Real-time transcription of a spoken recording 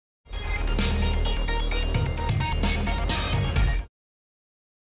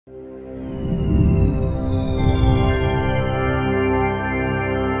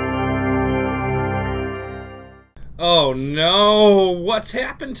Oh no! What's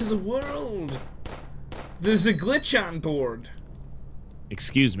happened to the world? There's a glitch on board.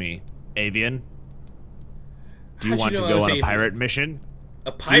 Excuse me, Avian. Do you How'd want you to know I go was on a Avian? pirate mission?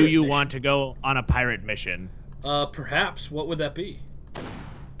 A pirate Do you mission? want to go on a pirate mission? Perhaps. What would that be?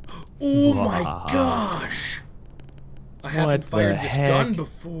 Oh my gosh! I haven't fired this gun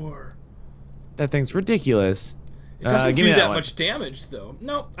before. That thing's ridiculous. It doesn't give do me that one. much damage, though.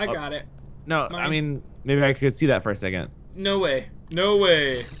 Nope, I got it. No, I mean, maybe I could see that for a second. No way. No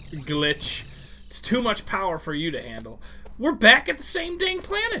way, glitch. It's too much power for you to handle. We're back at the same dang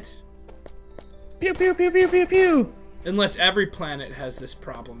planet. Pew pew pew pew pew pew. Unless every planet has this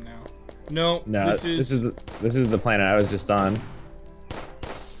problem now. No, this is the planet I was just on.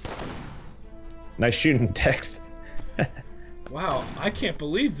 Nice shooting, Tex. Wow, I can't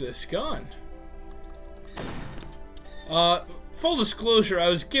believe this gun. Full disclosure, I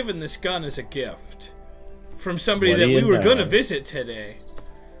was given this gun as a gift from somebody that we were gonna visit today.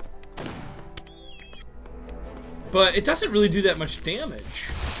 But it doesn't really do that much damage.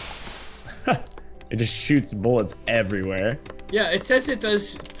 It just shoots bullets everywhere. Yeah, it says it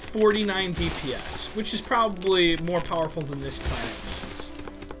does 49 DPS, which is probably more powerful than this planet needs.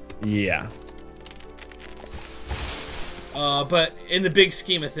 Yeah. But in the big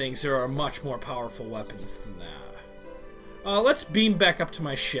scheme of things, there are much more powerful weapons than that. Let's beam back up to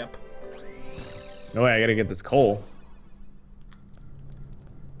my ship. No way, I gotta get this coal.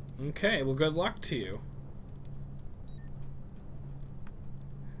 Okay, well, good luck to you.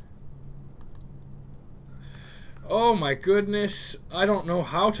 Oh my goodness, I don't know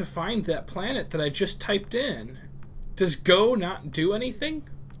how to find that planet that I just typed in. Does Go not do anything?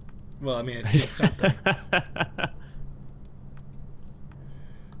 Well, I mean, it did something.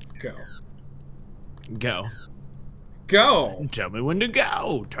 Go. Go. Go! Tell me when to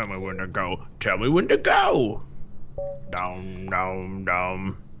go. Tell me when to go. Tell me when to go. Dum, dum,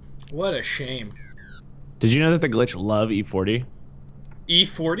 dum. What a shame. Did you know that the glitch love E40?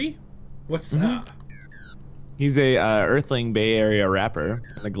 E40? What's that? He's a Earthling Bay Area rapper.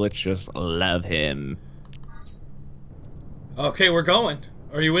 And the glitch just love him. Okay, we're going.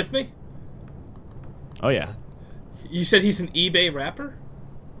 Are you with me? Oh yeah. You said he's an eBay rapper?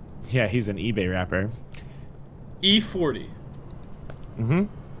 Yeah, he's an eBay rapper. E40.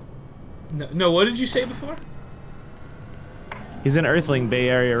 No, what did you say before? He's an Earthling Bay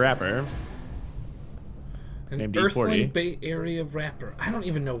Area rapper. An named Earthling E40. Bay Area rapper. I don't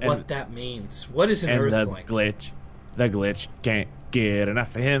even know what that means. What is an Earthling? The glitch can't get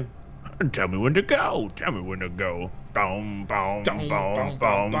enough of him. Tell me when to go. Tell me when to go. Boom, boom, boom,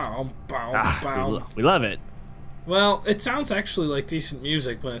 boom. We love it. Well, it sounds actually like decent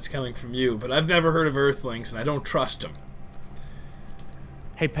music when it's coming from you, but I've never heard of Earthlings, and I don't trust them.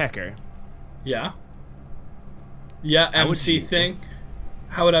 Hey, Pecker. Yeah? Yeah, MC thing?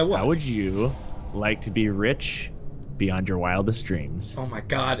 How would I what? How would you like to be rich beyond your wildest dreams? Oh my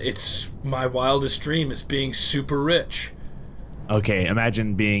god, it's my wildest dream is being super rich. Okay,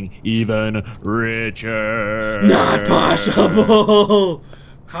 imagine being even richer. Not possible!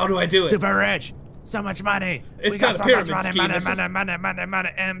 How do I do it? Super rich! So much money! It's We got not a so much pyramid money, scheme, money,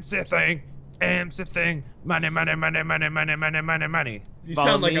 MC thing. MC thing. Money. You Follow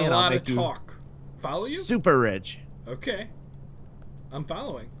sound like me a and I'll lot of make you talk. Follow you? Super rich. Okay. I'm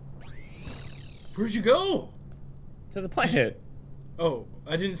following. Where'd you go? To the planet. Oh,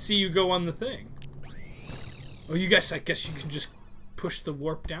 I didn't see you go on the thing. Oh, I guess you can just push the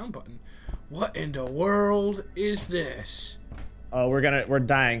warp down button. What in the world is this? Oh, we're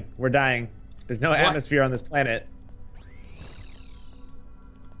dying. We're dying. There's no atmosphere on this planet.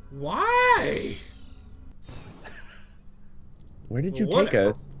 Why? Where did you take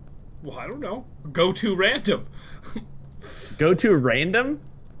us? Well, I don't know. Go to random. Go to random?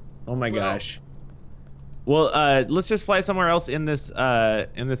 Oh my gosh. Well, let's just fly somewhere else in this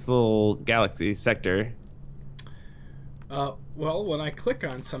little galaxy sector. Well, when I click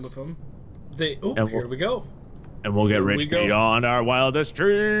on some of them, here we go. And we'll get rich beyond our wildest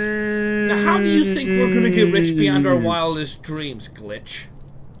dreams. Now, how do you think we're gonna get rich beyond our wildest dreams, Glitch?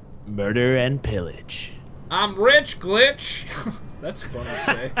 Murder and pillage. I'm rich, Glitch. That's fun to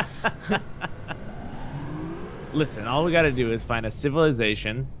say. Listen, all we gotta do is find a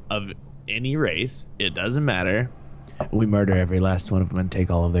civilization of any race. It doesn't matter. We murder every last one of them and take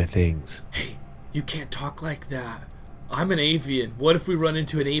all of their things. Hey, you can't talk like that. I'm an avian. What if we run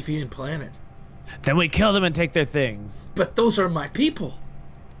into an avian planet? Then we kill them and take their things. But those are my people.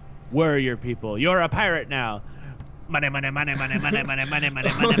 We're your people. You're a pirate now. Money. It's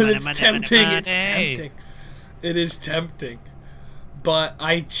tempting. It's tempting. It is tempting. But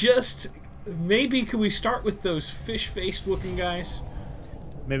I just maybe could we start with those fish-faced looking guys?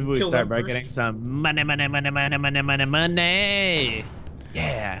 Maybe we start by getting some money.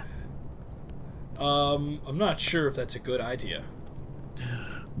 Yeah. I'm not sure if that's a good idea.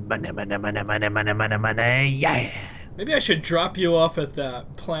 Money. Yeah. Maybe I should drop you off at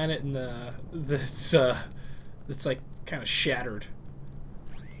that planet in the that's like kind of shattered.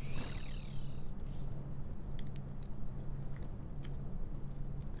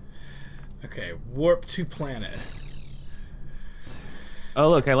 Okay, warp to planet. Oh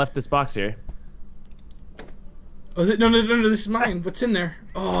look, I left this box here. Oh no, this is mine. What's in there?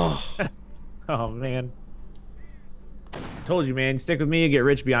 Oh. Oh man. Told you, man. Stick with me and get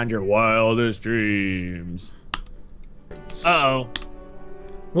rich beyond your wildest dreams. Uh-oh.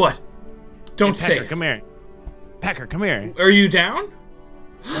 What? Don't say Pecker, it. come here. Pecker, come here. Are you down?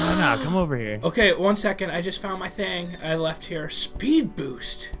 No, come over here. Okay, 1 second. I just found my thing. I left here. Speed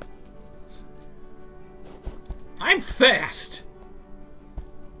boost. I'm fast.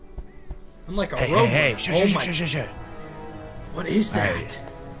 I'm like a robot. Hey, sure. What is that? Right.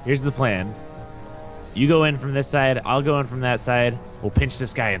 Here's the plan. You go in from this side, I'll go in from that side. We'll pinch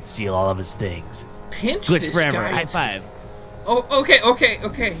this guy and steal all of his things. Pinch Glitch this forever. guy. High five. Oh,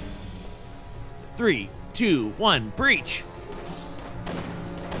 okay. 3, 2, 1, breach.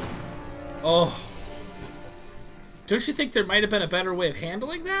 Oh. Don't you think there might have been a better way of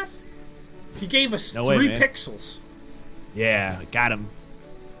handling that? He gave us 3 pixels. Yeah, got him.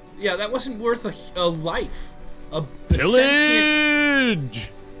 Yeah, that wasn't worth a life.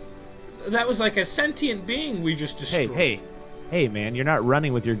 Pillage! That was like a sentient being we just destroyed. Hey, man, you're not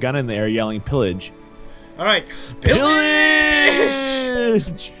running with your gun in the air yelling pillage. All right, pillage!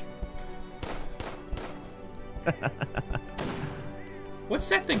 What's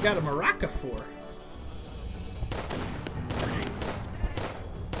that thing got a maraca for?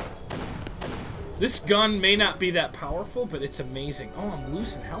 This gun may not be that powerful, but it's amazing. Oh, I'm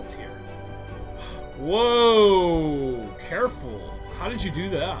losing health here. Whoa! Careful. How did you do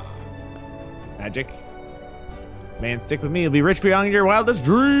that? Magic. Man, stick with me. You'll be rich beyond your wildest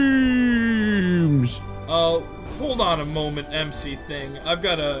dreams. Hold on a moment, MC thing. I've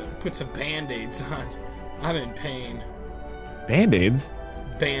got to put some Band-Aids on. I'm in pain. Band-Aids?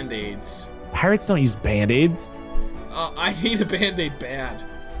 Band-Aids. Pirates don't use Band-Aids. I need a Band-Aid bad.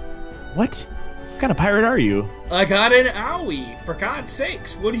 What? What kind of pirate are you? I got an owie, for God's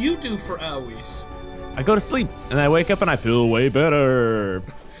sakes. What do you do for owies? I go to sleep, and I wake up and I feel way better.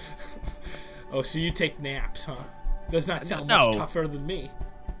 Oh, so you take naps, huh? Does not sound much tougher than me.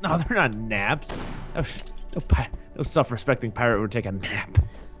 No, they're not naps. No self-respecting pirate would take a nap.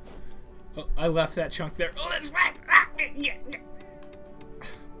 Oh, I left that chunk there. Oh, that's right.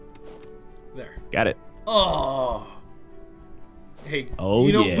 There. Got it. Oh. Hey, oh,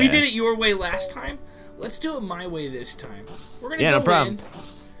 you know, yeah. we did it your way last time. Let's do it my way this time. We're going to go no problem. in,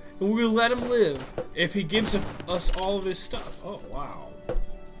 and we're going to let him live if he gives us all of his stuff. Oh, wow.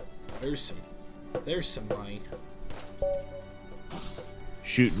 There's some money.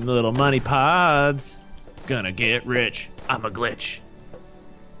 Shooting little money pods. Gonna get rich. I'm a glitch.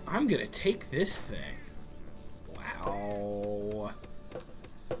 I'm going to take this thing. Wow.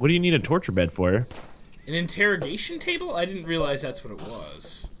 What do you need a torture bed for? An interrogation table? I didn't realize that's what it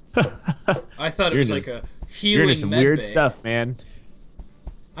was. I thought it was like a healing You're into some weird bay. stuff, man.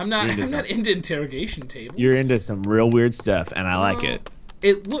 I'm not into interrogation tables. You're into some real weird stuff, and I like it. But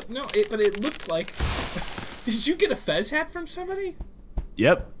it looked like. Did you get a fez hat from somebody?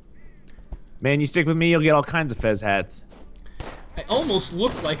 Yep. Man, you stick with me, you'll get all kinds of fez hats. I almost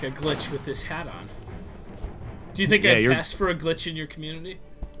look like a glitch with this hat on. Do you think I'd pass for a glitch in your community?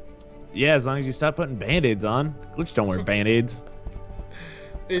 Yeah, as long as you stop putting Band-Aids on. Glitch don't wear Band-Aids.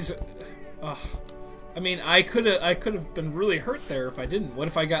 I mean, I could have been really hurt there if I didn't. What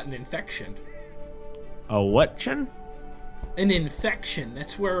if I got an infection? A what-chin? An infection.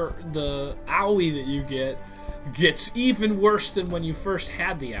 That's where the owie that you get gets even worse than when you first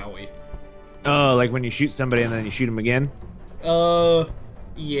had the owie. Oh, like when you shoot somebody and then you shoot them again?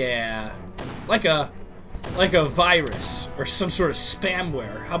 Yeah. Like a virus or some sort of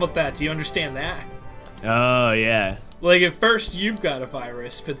spamware. How about that? Do you understand that? Oh, yeah. Like at first you've got a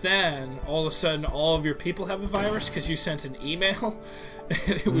virus, but then all of a sudden all of your people have a virus because you sent an email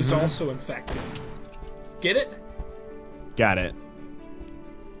and it was also infected. Get it? Got it.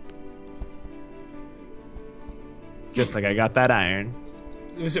 Just like I got that iron.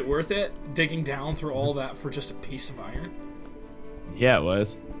 Was it worth it? Digging down through all that for just a piece of iron? Yeah, it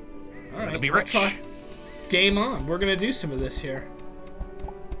was. Alright, be rich. Game on. We're gonna do some of this here.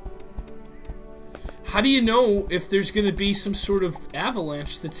 How do you know if there's going to be some sort of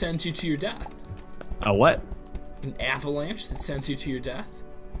avalanche that sends you to your death? A what? An avalanche that sends you to your death?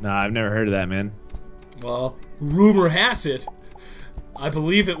 No, I've never heard of that, man. Well, rumor has it. I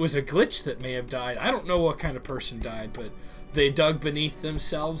believe it was a glitch that may have died. I don't know what kind of person died, but they dug beneath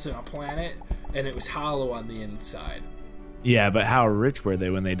themselves in a planet, and it was hollow on the inside. Yeah, but how rich were they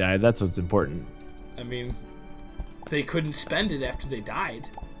when they died? That's what's important. I mean, they couldn't spend it after they died.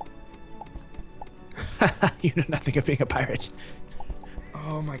 You know nothing of being a pirate.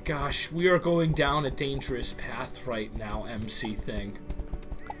 Oh my gosh, we are going down a dangerous path right now, MC Thing.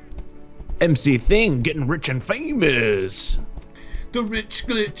 MC Thing getting rich and famous. The rich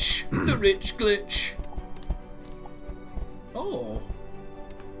glitch. The rich glitch. Oh.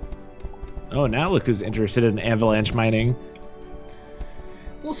 Oh, now look who's interested in avalanche mining.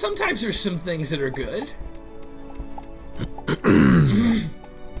 Well, sometimes there's some things that are good.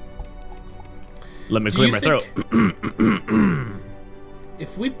 Let me clear my throat.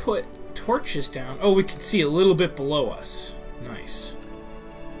 If we put torches down... Oh, we can see a little bit below us. Nice.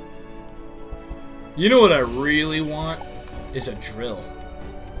 You know what I really want? Is a drill.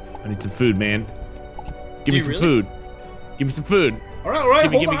 I need some food, man. Give me some really? food. Give me some food. Alright,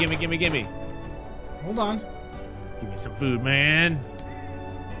 Gimme. Hold on. Give me some food, man.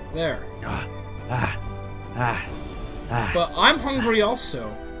 There. Ah. But I'm hungry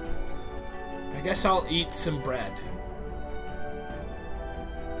also. I guess I'll eat some bread.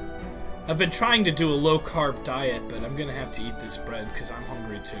 I've been trying to do a low-carb diet, but I'm gonna have to eat this bread because I'm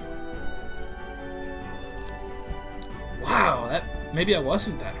hungry too. Wow, maybe I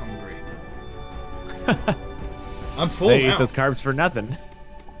wasn't that hungry. I'm full now. They eat those carbs for nothing.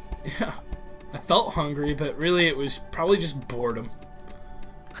 Yeah, I felt hungry, but really it was probably just boredom.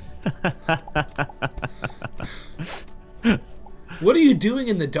 What are you doing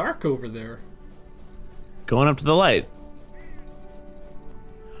in the dark over there? Going up to the light.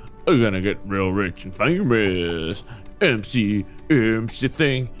 I'm gonna get real rich and famous. MC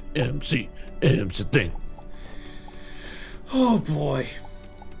Thing. MC Thing. Oh boy.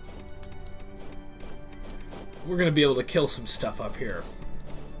 We're gonna be able to kill some stuff up here,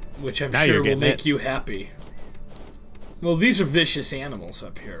 which I'm sure will make you happy. Well, these are vicious animals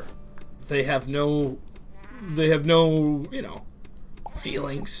up here. They have no, you know,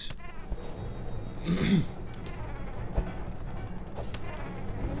 feelings.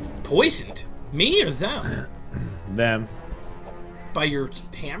 Poisoned? Me or them? Them. By your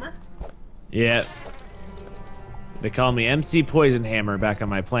hammer? Yeah. They call me MC Poison Hammer back on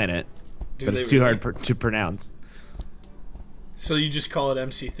my planet, but it's too hard to pronounce. So you just call it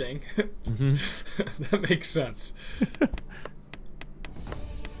MC Thing? Mm-hmm. That makes sense.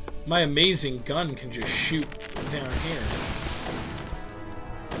 My amazing gun can just shoot down here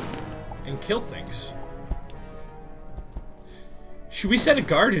and kill things. Should we set a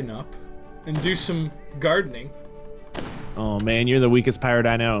garden up and do some gardening? Oh man, you're the weakest pirate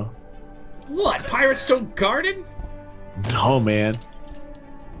I know. What? Pirates don't garden? No, man.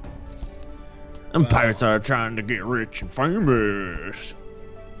 And pirates are trying to get rich and famous.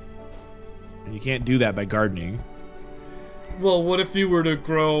 And you can't do that by gardening. Well, what if you were to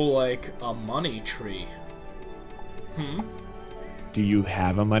grow, like, a money tree? Do you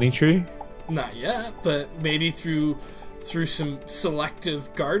have a money tree? Not yet, but maybe through some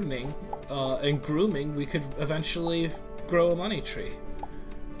selective gardening and grooming, we could eventually grow a money tree.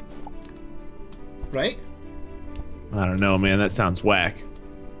 Right? I don't know, man. That sounds whack.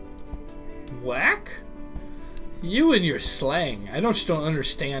 Whack? You and your slang. I just don't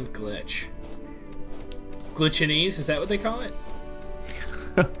understand glitch. Glitchinese, is that what they call it?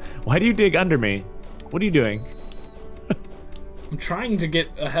 Why do you dig under me? What are you doing? I'm trying to get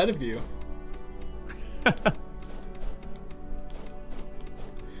ahead of you.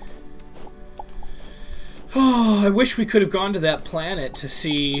 Oh, I wish we could have gone to that planet to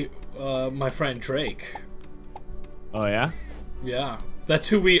see my friend Drake. Oh, yeah? Yeah, that's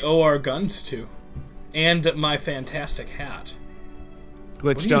who we owe our guns to. And my fantastic hat.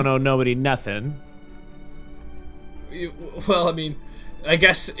 Glitch don't owe nobody nothing. Well, I mean, I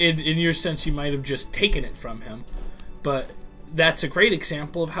guess in your sense you might have just taken it from him. But that's a great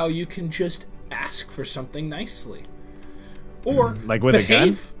example of how you can just ask for something nicely. Or like with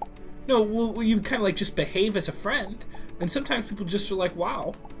behave. A gun? No, well, you kind of like just behave as a friend. And sometimes people just are like,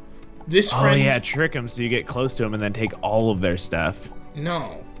 wow, this friend... Oh, yeah, trick them so you get close to them and then take all of their stuff.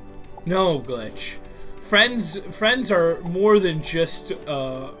 No. No, Glitch. Friends are more than just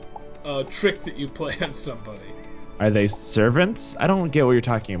a trick that you play on somebody. Are they servants? I don't get what you're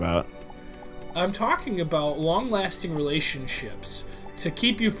talking about. I'm talking about long-lasting relationships. to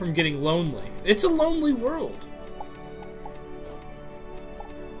keep you from getting lonely. It's a lonely world.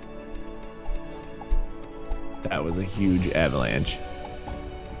 That was a huge avalanche.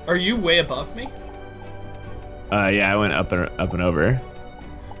 Are you way above me? Yeah, I went up and over.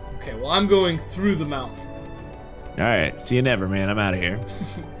 Okay, well, I'm going through the mountain. All right, see you never, man. I'm out of here.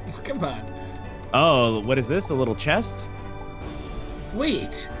 Come on. Oh, what is this? A little chest?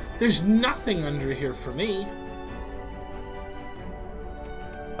 Wait, there's nothing under here for me.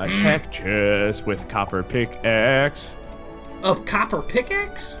 A tech chest with copper pickaxe. A copper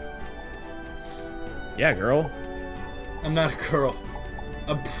pickaxe? Yeah, girl. I'm not a girl.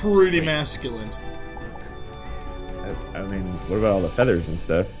 I'm pretty masculine. I mean, what about all the feathers and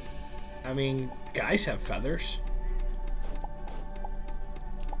stuff? I mean, guys have feathers.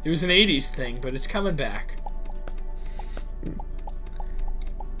 It was an 80s thing, but it's coming back.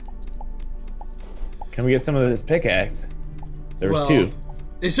 Can we get some of this pickaxe? There was 2.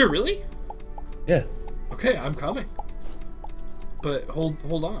 Is there really? Yeah. Okay, I'm coming. But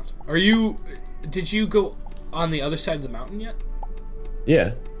hold on. Are you... Did you go on the other side of the mountain yet?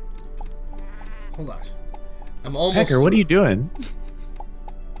 Yeah. Hold on. I'm almost... Pecker, what are you doing?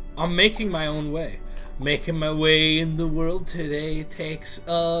 I'm making my own way. Making my way in the world today takes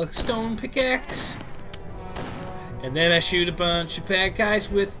a stone pickaxe. And then I shoot a bunch of bad guys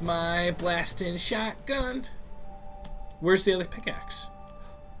with my blasting shotgun. Where's the other pickaxe?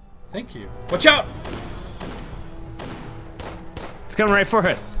 Thank you. Watch out! It's coming right for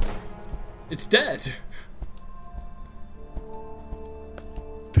us. It's dead.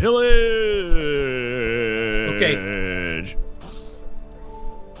 Pillage! Okay.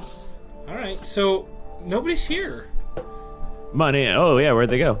 Alright, so nobody's here. Money. Oh, yeah, where'd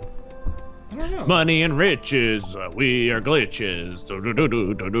they go? I don't know. Money and riches. We are glitches. Do, do, do,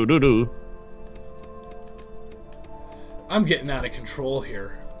 do, do, do, do, do. I'm getting out of control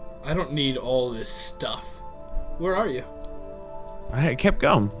here. I don't need all this stuff. Where are you? I kept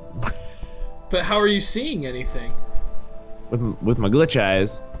going. But how are you seeing anything? With my glitch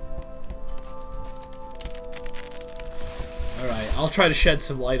eyes. Alright, I'll try to shed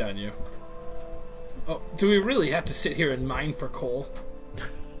some light on you. Oh, do we really have to sit here and mine for coal?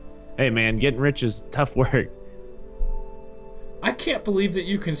 Hey man, getting rich is tough work. I can't believe that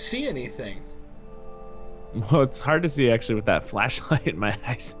you can see anything. Well, it's hard to see actually with that flashlight in my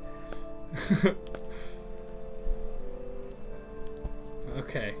eyes.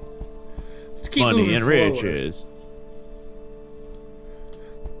 Okay. Let's keep Money and forward. riches.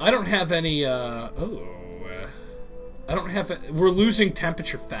 I don't have any, I don't have, we're losing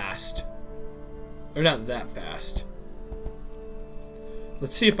temperature fast. Or not that fast.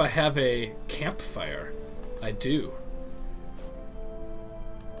 Let's see if I have a campfire. I do.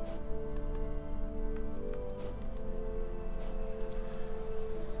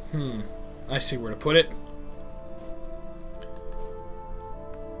 I see where to put it.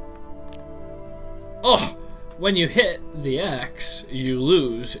 Oh! When you hit the X, you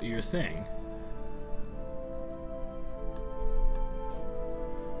lose your thing.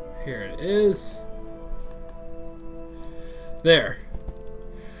 Here it is. There.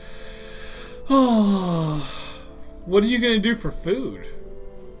 Oh, what are you gonna do for food?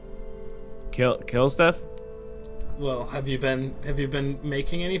 Kill stuff? Well, have you been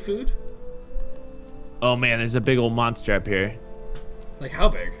making any food? Oh man, there's a big old monster up here. Like how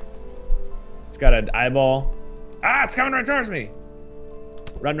big? It's got an eyeball. Ah, it's coming right towards me.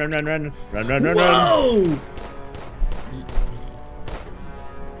 Run, run, run, run, run, run, run, Whoa! run.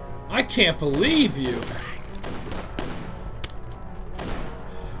 I can't believe you.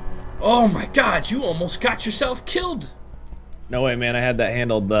 Oh my god, you almost got yourself killed. No way, man, I had that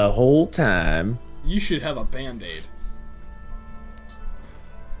handled the whole time. You should have a band-aid.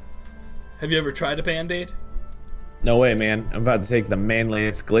 Have you ever tried a band-aid? No way, man. I'm about to take the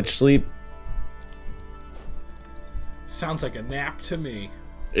manliest glitch sleep. Sounds like a nap to me.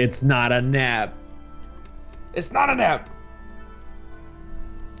 It's not a nap. It's not a nap.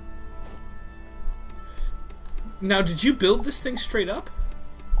 Now, did you build this thing straight up?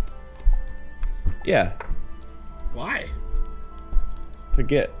 Yeah. Why? To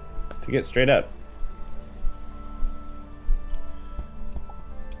get straight up.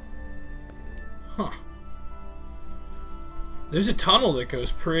 Huh. There's a tunnel that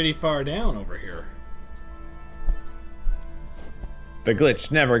goes pretty far down over here. The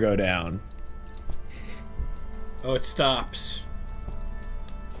glitch never go down. Oh, it stops.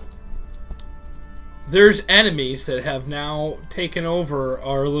 There's enemies that have now taken over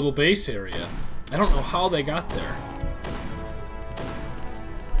our little base area. I don't know how they got there.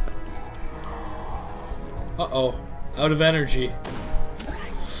 Uh-oh. Out of energy.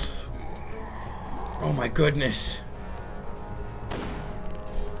 Oh my goodness.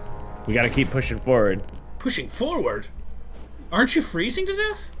 We gotta keep pushing forward. Pushing forward? Aren't you freezing to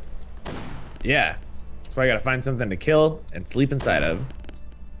death? Yeah. That's why I gotta find something to kill and sleep inside of.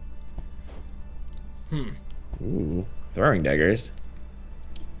 Ooh, throwing daggers.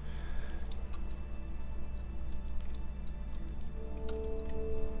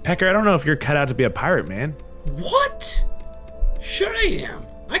 Pecker, I don't know if you're cut out to be a pirate, man. What? Sure I am.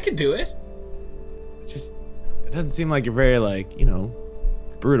 I could do it. It's just, it doesn't seem like you're very, like, you know,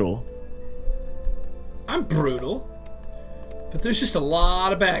 brutal. I'm brutal. But there's just a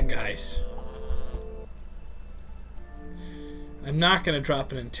lot of bad guys. I'm not gonna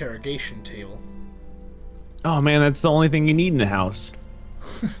drop an interrogation table. Oh man, that's the only thing you need in a house.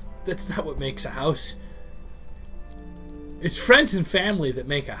 That's not what makes a house. It's friends and family that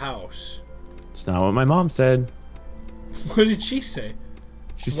make a house. It's not what my mom said. What did she say?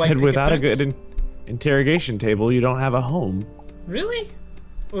 She said without a good interrogation table, you don't have a home. Really?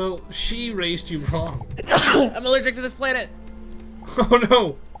 Well, she raised you wrong. I'm allergic to this planet.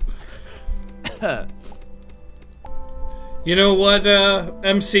 Oh no. You know what,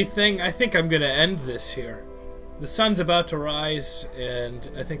 MC thing? I think I'm gonna end this here. The sun's about to rise, and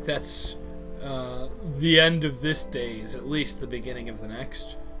I think that's the end of this day's, at least the beginning of the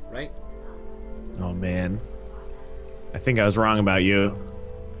next, right? Oh man. I think I was wrong about you.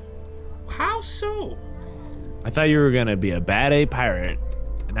 How so? I thought you were gonna be a bad A pirate,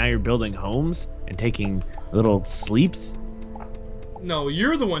 and now you're building homes and taking little sleeps? No,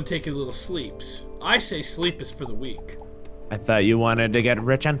 you're the one taking little sleeps. I say sleep is for the weak. I thought you wanted to get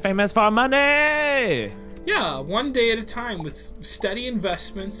rich and famous for money! Yeah, one day at a time with steady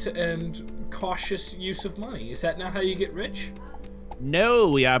investments and cautious use of money. Is that not how you get rich? No,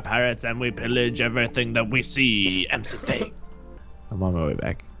 we are pirates and we pillage everything that we see. MC thing. I'm on my way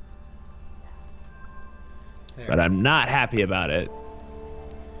back. There. But I'm not happy about it.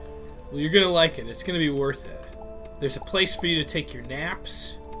 Well, you're gonna like it. It's gonna be worth it. There's a place for you to take your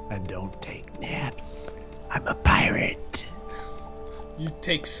naps. I don't take naps. I'm a pirate. You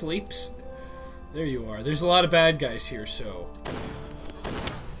take sleeps. There you are. There's a lot of bad guys here, so...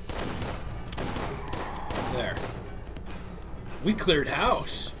 There. We cleared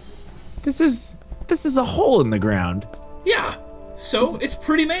house. This is a hole in the ground. Yeah, so it's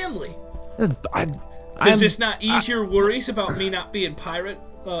pretty manly. Does this not ease your worries about me not being pirate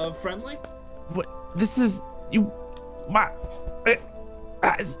friendly? What? This is you. What?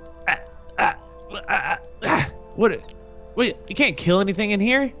 Wait, you can't kill anything in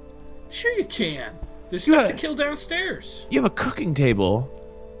here? Sure you can. There's stuff to kill downstairs. You have a cooking table.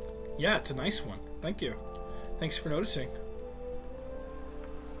 Yeah, it's a nice one. Thank you. Thanks for noticing.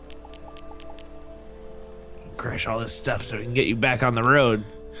 Crash all this stuff so we can get you back on the road.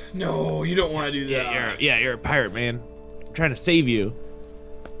 No, you don't want to do that. You're a pirate, man. I'm trying to save you.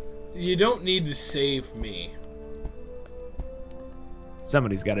 You don't need to save me.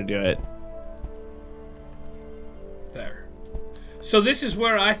 Somebody's got to do it. There. So this is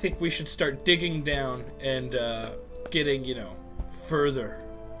where I think we should start digging down and getting, you know, further.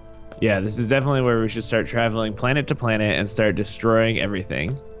 Yeah, this is definitely where we should start traveling planet to planet and start destroying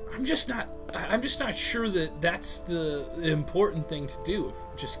everything. I'm just not sure that that's the important thing to do, of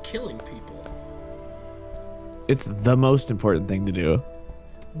just killing people. It's the most important thing to do.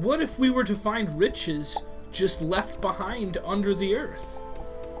 What if we were to find riches just left behind under the earth?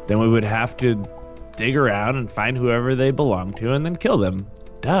 Then we would have to dig around and find whoever they belong to and then kill them.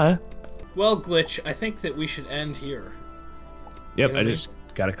 Duh. Well, Glitch, I think that we should end here. Yep, I just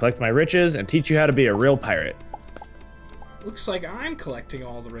gotta collect my riches and teach you how to be a real pirate. Looks like I'm collecting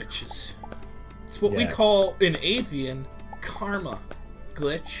all the riches. It's what we call in Avian karma,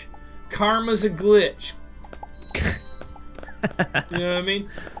 Glitch. Karma's a glitch. You know what I mean?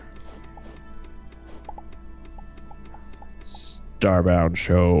 Starbound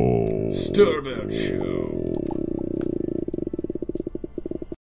Show. Starbound Show.